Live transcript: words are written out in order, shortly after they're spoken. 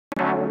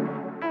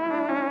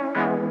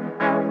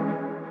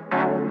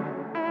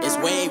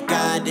wave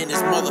god in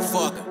this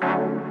motherfucker.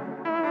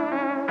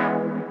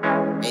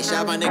 Hey, shout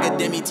out my nigga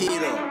Demi Tito.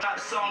 Got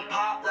the song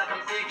pop like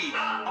I'm Iggy.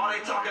 All they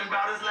talking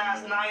about is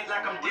last night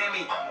like I'm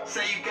Demi.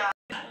 Say you got.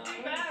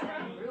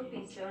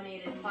 Groupies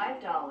donated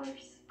 $5.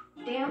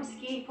 Damn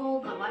ski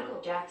pulled the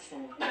Michael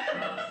Jackson.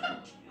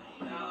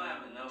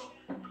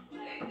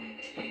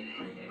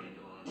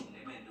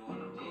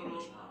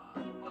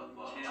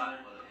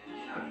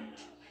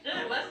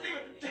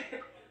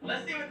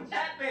 Let's see what the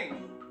chat thinks.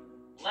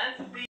 Let's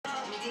see.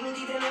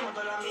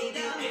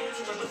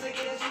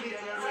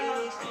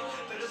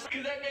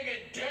 Cause that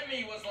nigga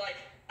Demi was like,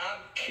 I'm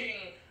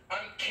king.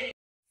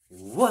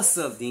 What's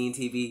up, Dean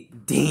TV,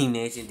 Dean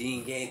Nation,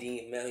 Dean Gang,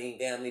 Dean Million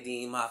Family,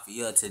 Dean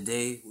Mafia.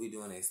 Today we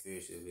doing a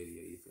spiritual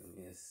video. You feel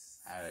me? It's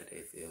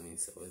Saturday, feel me?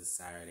 So it's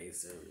Saturday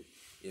service.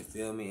 You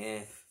feel me?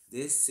 And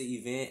this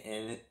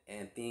event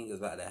and thing is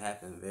about to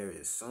happen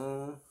very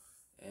soon,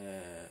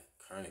 and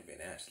current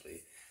event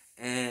actually.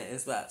 And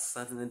it's about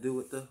something to do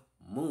with the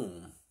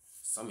moon.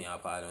 Some of y'all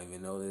probably don't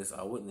even know this,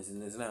 are witnessing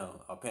this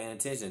now, are paying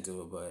attention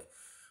to it. But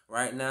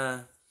right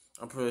now,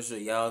 I'm pretty sure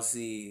y'all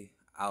see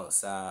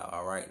outside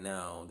or right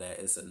now that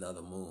it's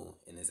another moon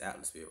in this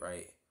atmosphere,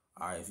 right?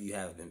 All right, if you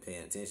haven't been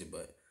paying attention,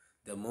 but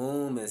the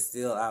moon is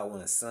still out when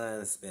the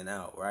sun's been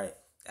out, right?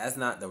 That's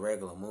not the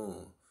regular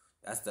moon.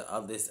 That's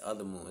this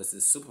other moon. It's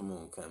the super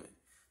moon coming.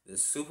 The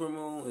super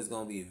moon is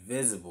gonna be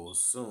visible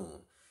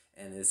soon.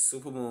 And this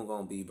super moon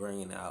gonna be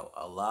bringing out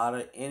a lot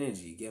of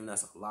energy, giving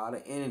us a lot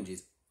of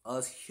energies.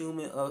 Us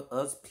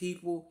us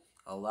people,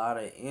 a lot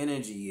of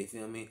energy. You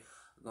feel me?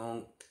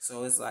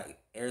 So it's like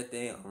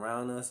everything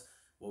around us,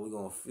 what we're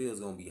gonna feel is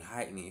gonna be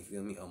heightening. You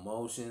feel me?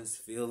 Emotions,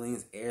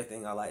 feelings,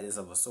 everything I like this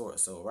of a sort.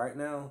 So right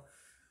now,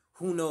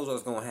 who knows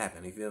what's gonna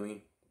happen? You feel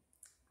me?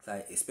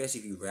 Like,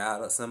 especially if you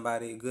riled up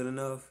somebody good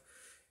enough,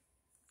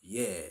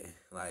 yeah.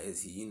 Like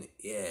it's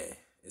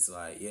it's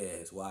like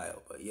it's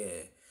wild, but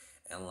yeah,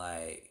 and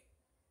like.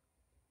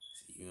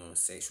 You know,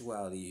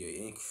 sexuality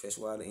ain't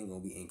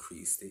gonna be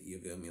increased. You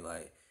feel me?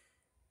 Like,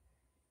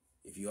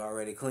 if you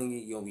already clingy,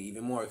 you're gonna be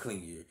even more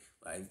clingier.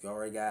 Like, if you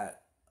already got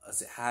a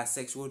high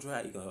sexual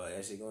drive, you're gonna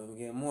that shit gonna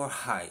get more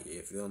higher.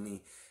 You feel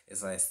me?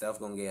 It's like stuff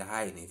gonna get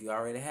heightened. If you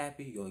already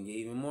happy, you're gonna get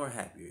even more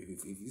happier.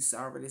 If you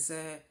already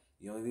sad,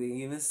 you're gonna get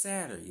even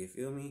sadder. You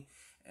feel me?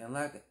 And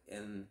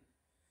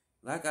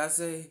like I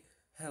say,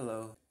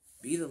 hello,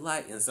 be the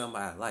light in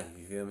somebody's life.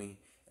 You feel me?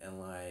 And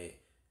like,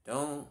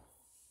 don't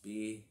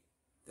be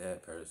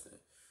that person.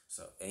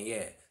 So, and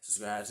yeah,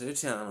 subscribe to the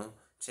channel.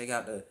 Check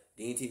out the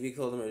Dean TV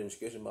clothing in the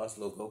description box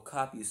below. Go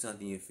copy you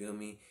something, you feel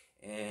me?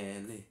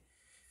 And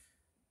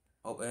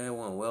hope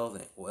everyone well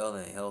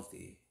and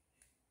healthy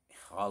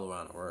all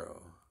around the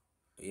world.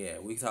 But yeah,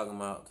 we talking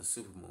about the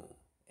super moon.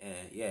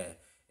 And yeah,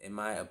 it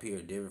might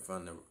appear different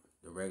from the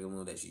regular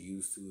moon that you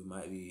used to. It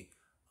might be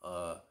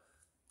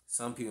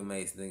some people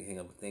may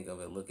think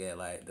of it, look at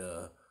like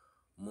the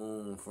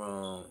moon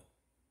from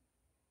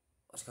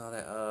what's called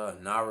that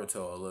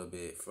Naruto a little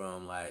bit,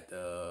 from like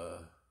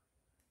the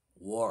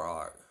war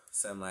arc,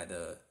 something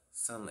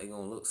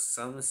gonna look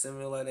something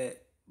similar like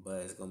that,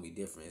 but it's gonna be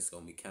different. It's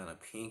gonna be kind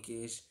of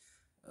pinkish,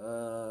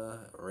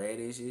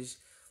 reddish,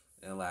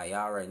 and like y'all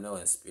already know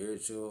in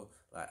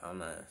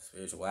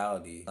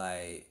spirituality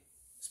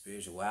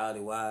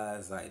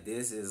wise, like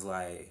this is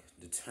like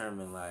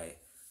determine like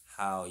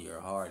how your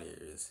heart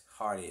is,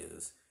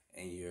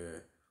 and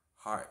your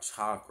heart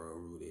chakra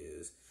root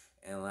is.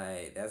 And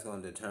like that's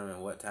gonna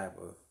determine what type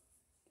of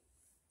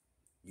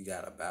you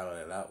gotta battle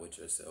it out with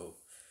yourself.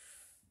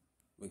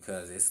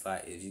 Because it's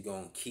like, if you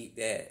gonna keep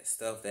that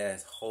stuff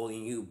that's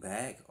holding you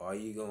back, or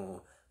you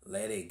gonna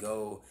let it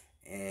go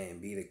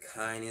and be the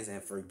kindness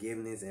and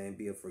forgiveness and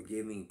be a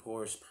forgiving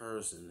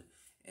person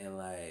and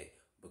like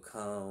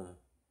become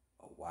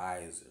a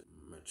wiser,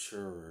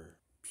 mature,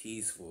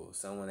 peaceful,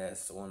 someone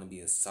that's wanna be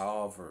a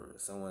solver,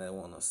 someone that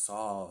wanna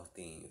solve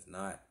things,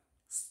 not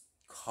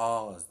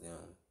cause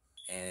them.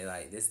 And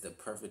like, this is the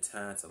perfect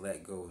time to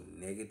let go of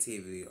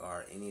negativity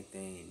or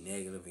anything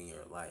negative in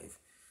your life.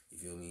 You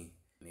feel me?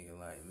 Nigga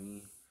like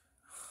me,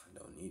 I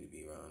don't need to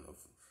be around a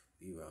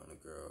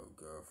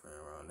girlfriend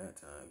around that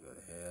time. Go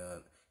to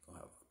hell, gonna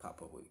have to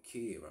pop up with a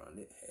kid around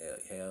it.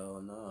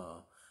 Hell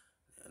no.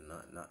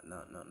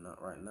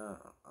 Not right now.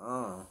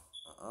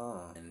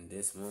 And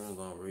this moon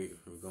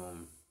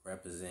gonna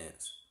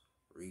represent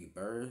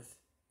rebirth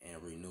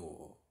and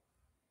renewal.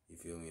 You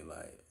feel me?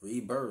 Like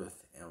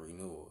rebirth and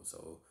renewal.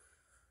 So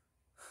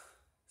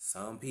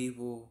some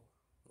people,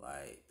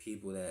 like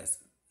people that's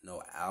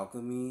know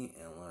alchemy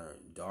and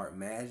learn dark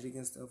magic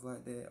and stuff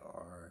like that,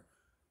 or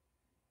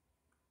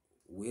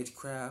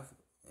witchcraft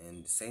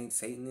and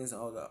Satanists,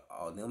 all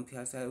them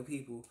type of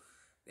people,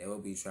 they will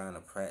be trying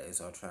to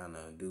practice or trying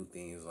to do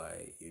things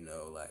like, you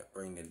know, like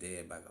bring the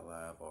dead back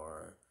alive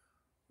or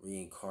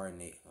well,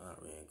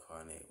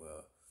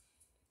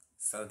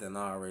 something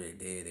already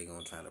dead, they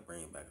gonna try to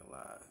bring back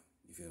alive.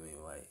 You feel me?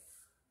 Like,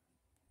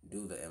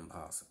 do the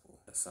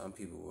impossible. Some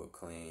people will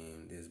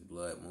claim this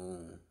blood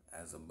moon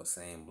as the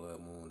same blood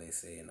moon they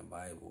say in the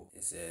Bible.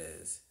 It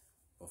says,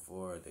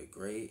 before the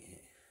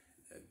great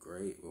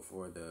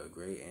before the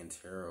great and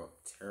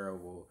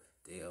terrible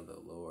day of the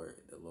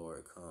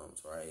Lord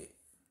comes, right?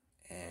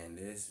 And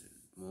this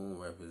moon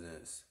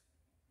represents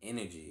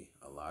energy,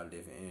 a lot of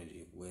different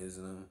energy,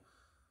 wisdom,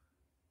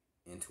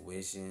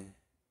 intuition,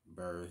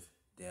 birth,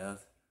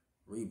 death,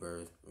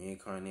 rebirth,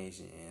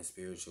 reincarnation, and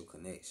spiritual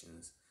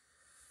connections.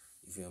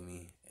 You feel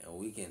me? And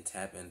we can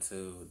tap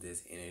into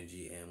this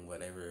energy and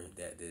whatever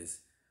that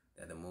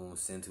the moon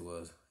sent to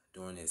us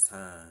during this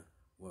time.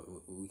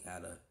 We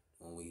gotta,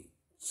 when we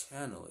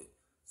channel it.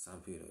 Some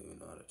people don't even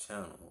know how to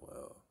channel.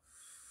 Well,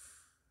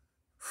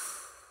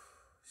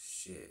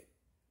 shit.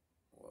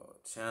 Well,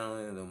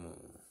 channeling the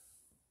moon,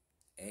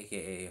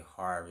 aka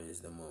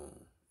harvest the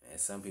moon. And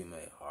some people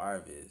may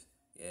harvest.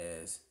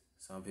 Yes.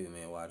 Some people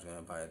may watch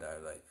Vampire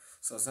Diaries like,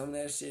 so some of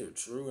that shit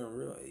true and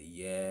real.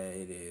 Yeah,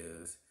 it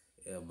is.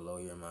 It'll blow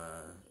your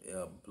mind.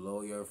 It'll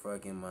blow your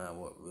fucking mind.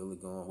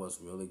 What's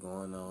really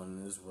going on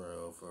in this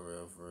world, for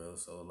real.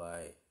 So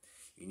like,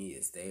 you need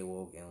to stay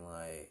woke and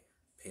like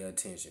pay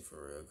attention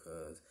for real,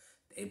 cause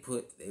they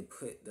put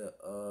the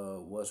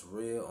what's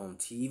real on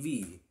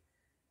TV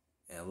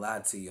and lie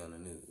to you on the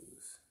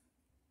news.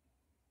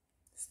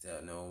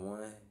 Step number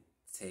 1: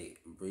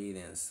 breathe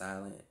in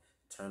silent.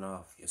 Turn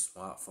off your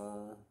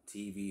smartphone,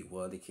 TV,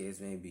 whatever the case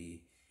may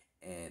be,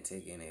 and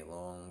take in a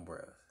long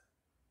breath.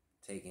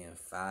 Take in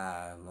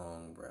 5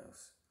 long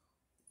breaths.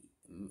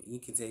 You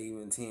can take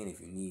even 10 if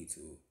you need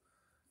to.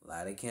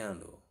 Light a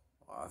candle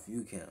or a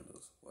few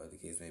candles, whatever the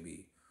case may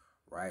be.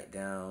 Write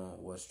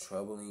down what's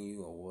troubling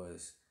you or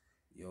what's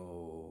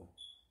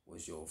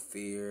your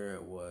fear,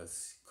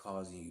 what's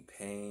causing you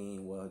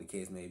pain, whatever the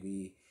case may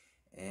be,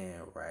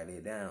 and write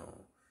it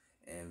down.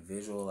 And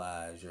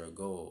visualize your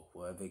goal,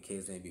 whatever the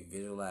case may be.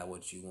 Visualize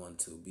what you want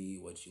to be,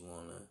 what you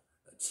want to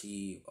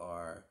achieve,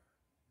 or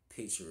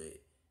picture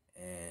it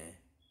and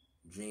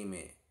dream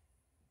it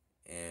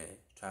and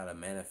try to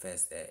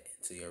manifest that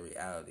into your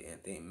reality,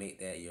 and make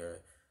that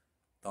your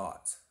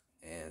thoughts,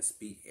 and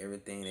speak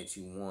everything that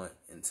you want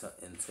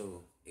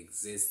into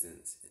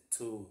existence,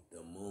 into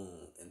the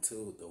moon,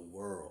 into the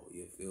world,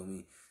 you feel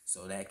me?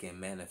 So that can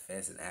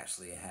manifest and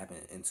actually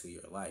happen into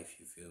your life,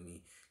 you feel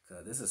me?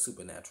 Because this is a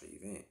supernatural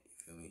event, you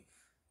feel me?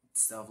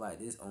 Stuff like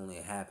this only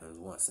happens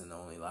once in the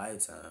only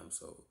lifetime,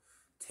 so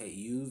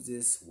use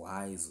this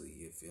wisely,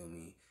 you feel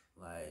me?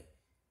 Like,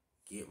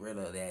 get rid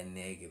of that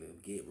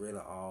negative, get rid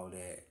of all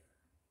that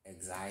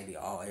anxiety,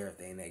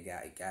 everything that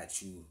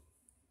got you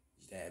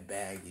that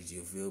baggage,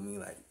 you feel me?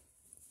 Like,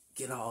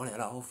 get all that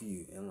off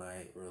you and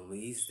like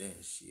release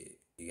that shit.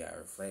 You gotta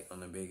reflect on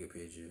the bigger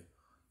picture.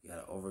 You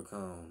gotta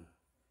overcome.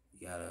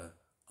 You gotta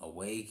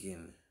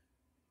awaken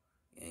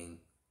and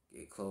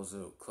get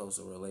closer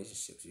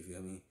relationships, you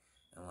feel me?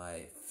 And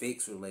like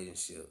fix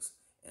relationships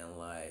and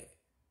like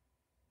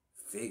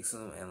fix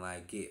them and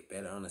like get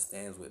better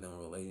understands with them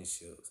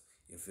relationships,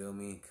 you feel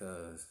me?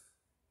 Cause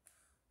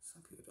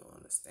some people don't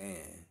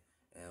understand,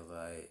 and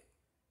like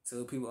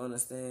till people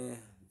understand,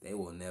 they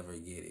will never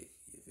get it,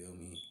 you feel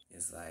me?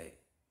 It's like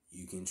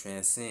you can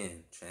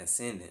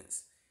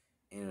transcendence,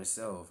 inner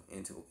self,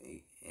 and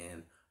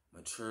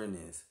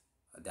matureness,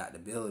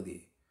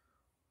 adaptability,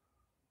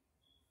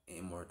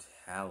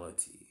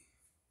 immortality.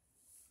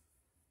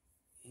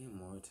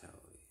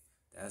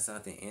 That's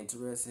something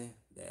interesting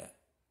that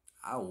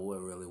I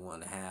would really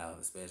want to have,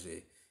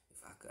 especially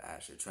if I could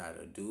actually try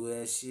to do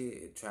that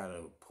shit and try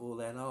to pull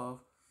that off.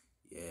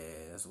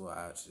 Yeah, that's what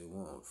I actually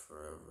want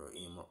for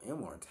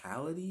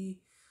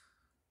immortality.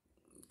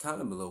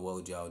 Comment below, what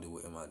would y'all do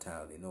with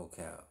immortality? No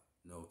cap.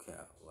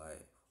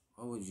 Like,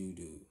 what would you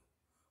do?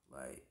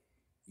 Like,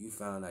 you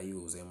found out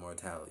you was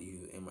immortality.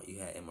 You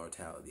had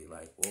immortality.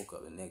 Like, woke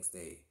up the next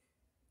day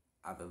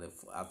after the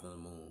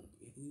moon.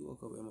 If you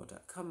woke up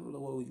immortality, comment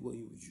below, what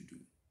would you do?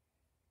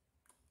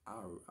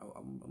 I'm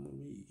gonna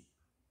read.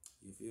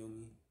 You feel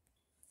me?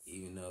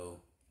 Even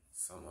though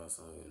some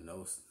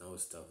know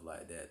stuff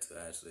like that to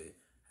actually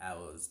have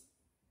us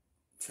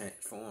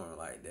transform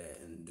like that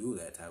and do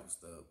that type of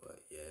stuff, but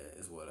yeah,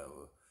 it's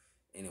whatever.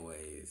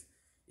 Anyways,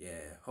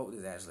 yeah, hope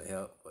this actually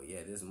helped. But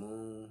yeah, this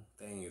moon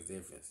thing is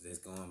different. So it's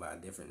going by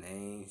different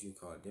names. You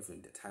call it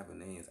different type of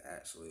names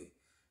actually,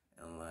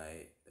 and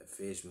like the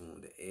fish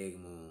moon, the egg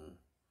moon,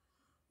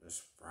 the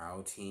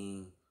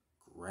sprouting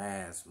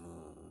grass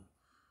moon,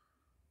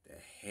 the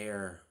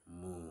hair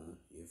moon.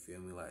 You feel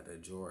me? Like the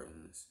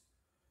Jordans,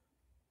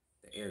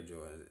 the Air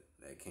Jordans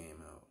that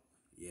came out.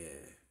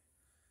 Yeah.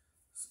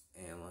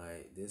 And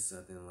like this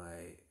something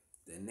like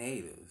the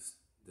natives,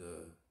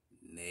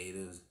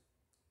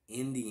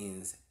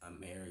 Indians,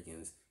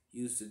 Americans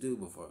used to do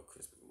before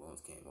Christopher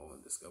Columbus came over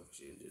and discovered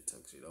shit and just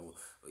took shit over.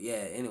 But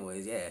yeah,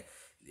 anyways, yeah,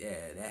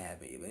 that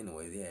happened. But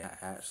anyways, yeah,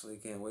 I actually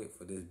can't wait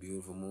for this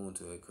beautiful moon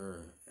to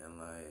occur and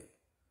like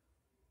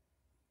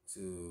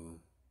to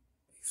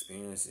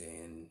experience it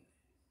and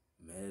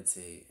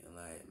meditate and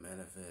like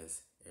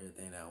manifest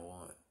everything that I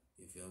want.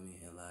 You feel me?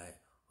 And like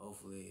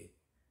hopefully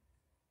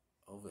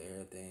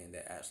everything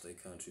that actually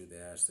come true,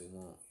 that I actually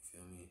want, you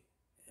feel me?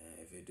 And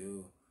if it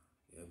do,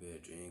 it'll be a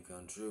dream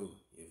come true,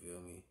 you feel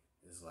me?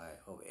 It's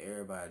like, hope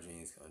everybody's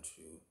dreams come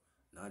true.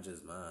 not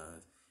just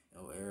mine. You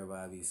know,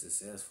 everybody be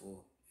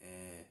successful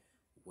and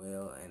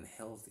well and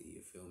healthy,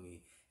 you feel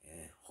me?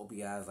 And hope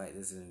you guys like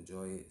this and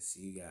enjoy it.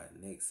 See you guys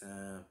next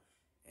time.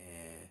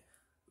 And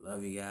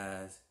love you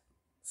guys.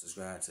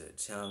 Subscribe to the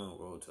channel.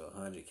 Road to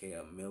 100K,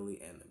 a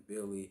Millie and a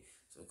Billy.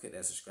 So click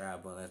that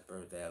subscribe button. Let's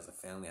birthday as a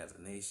family, as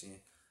a nation.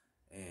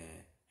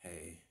 And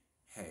hey.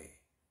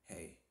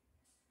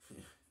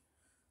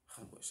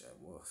 I wish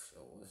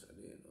I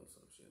did know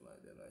some shit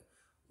like that. Like,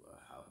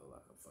 how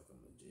like a fucking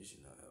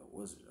magician out here, a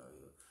wizard out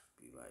here,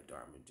 be like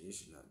dark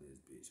magician out this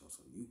bitch on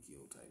some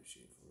Yu-Gi-Oh type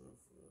shit, for real,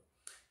 for real.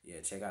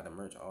 Yeah, check out the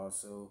merch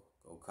also.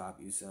 Go cop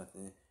you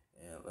something.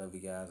 And love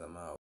you guys. I'm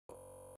out.